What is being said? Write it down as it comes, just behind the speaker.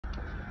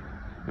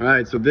All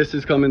right, so this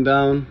is coming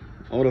down.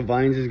 All the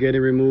vines is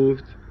getting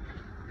removed.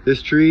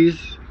 This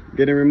tree's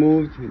getting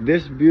removed.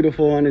 This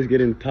beautiful one is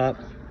getting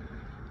topped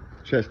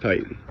chest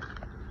height.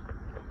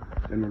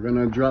 And we're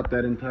gonna drop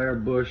that entire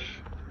bush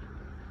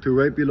to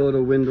right below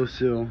the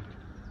windowsill,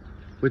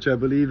 which I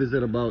believe is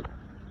at about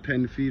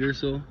 10 feet or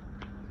so.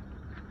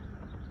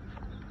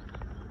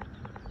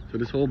 So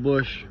this whole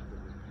bush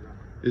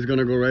is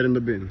gonna go right in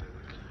the bin.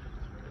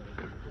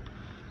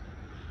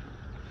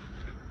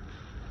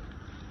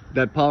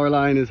 That power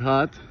line is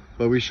hot,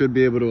 but we should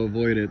be able to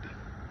avoid it.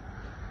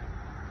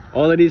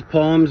 All of these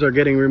palms are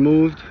getting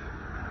removed.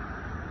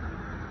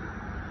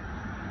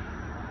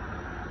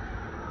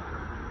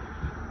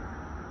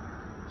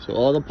 So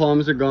all the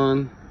palms are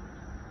gone.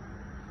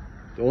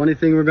 The only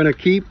thing we're gonna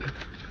keep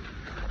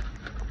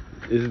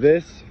is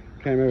this.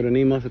 Can't remember the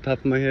name off the top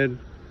of my head,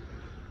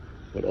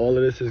 but all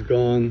of this is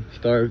gone.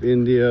 Star of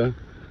India.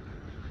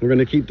 We're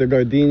gonna keep the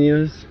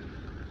gardenias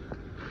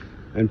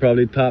and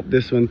probably top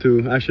this one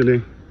too.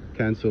 Actually,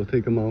 cancel,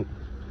 take them out.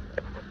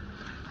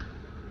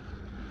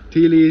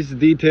 Tea leaves,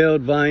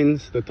 detailed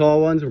vines, the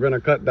tall ones we're gonna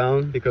cut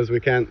down because we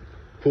can't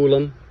pull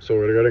them, so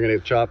we're gonna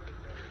get chopped.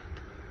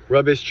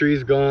 Rubbish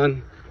trees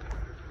gone.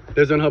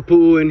 There's an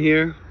hapu'u in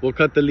here. We'll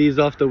cut the leaves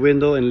off the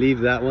window and leave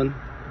that one.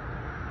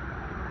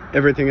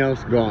 Everything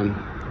else gone.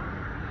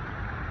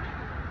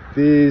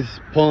 These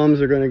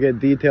palms are gonna get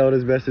detailed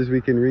as best as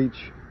we can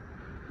reach.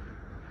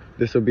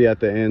 This will be at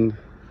the end.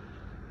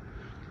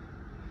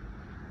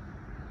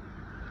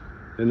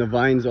 And the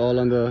vines all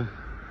on the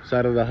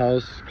side of the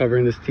house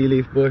covering this tea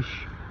leaf bush.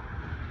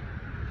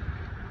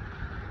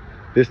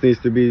 This needs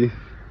to be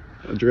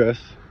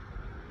addressed.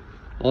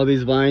 All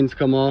these vines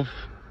come off.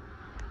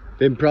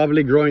 They're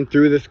probably growing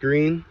through the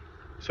screen,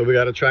 so we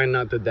gotta try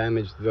not to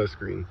damage the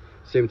screen.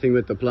 Same thing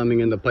with the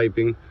plumbing and the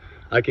piping.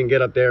 I can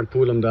get up there and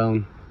pull them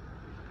down.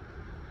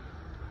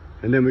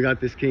 And then we got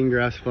this king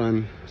grass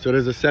fund. So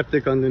there's a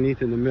septic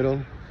underneath in the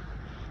middle.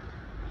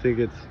 I think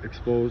it's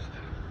exposed,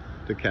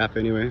 the cap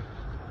anyway.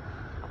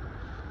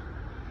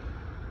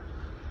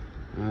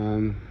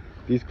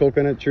 These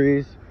coconut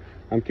trees,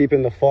 I'm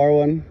keeping the far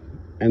one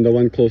and the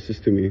one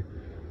closest to me.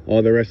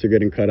 All the rest are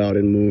getting cut out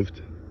and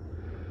moved.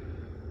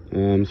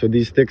 So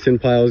these sticks and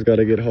piles got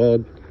to get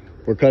hauled.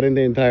 We're cutting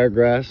the entire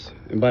grass,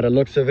 and by the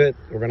looks of it,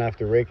 we're gonna have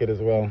to rake it as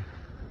well.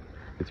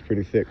 It's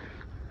pretty thick.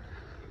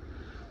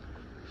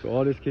 So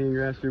all this king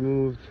grass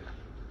removed.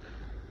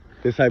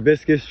 This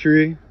hibiscus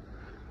tree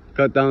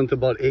cut down to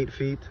about 8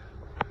 feet.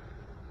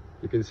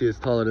 You can see it's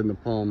taller than the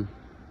palm.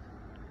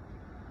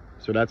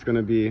 So that's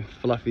gonna be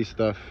fluffy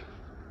stuff.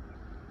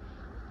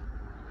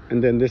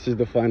 And then this is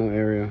the final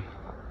area.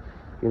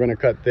 We're gonna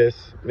cut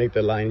this, make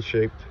the line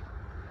shaped.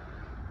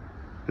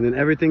 And then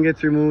everything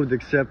gets removed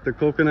except the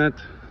coconut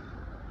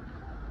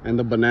and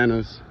the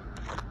bananas.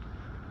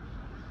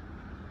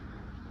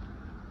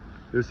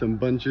 There's some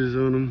bunches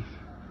on them.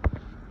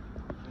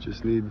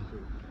 Just need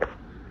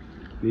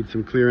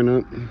some clearing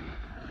up.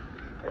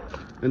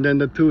 And then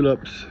the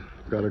tulips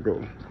gotta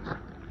go.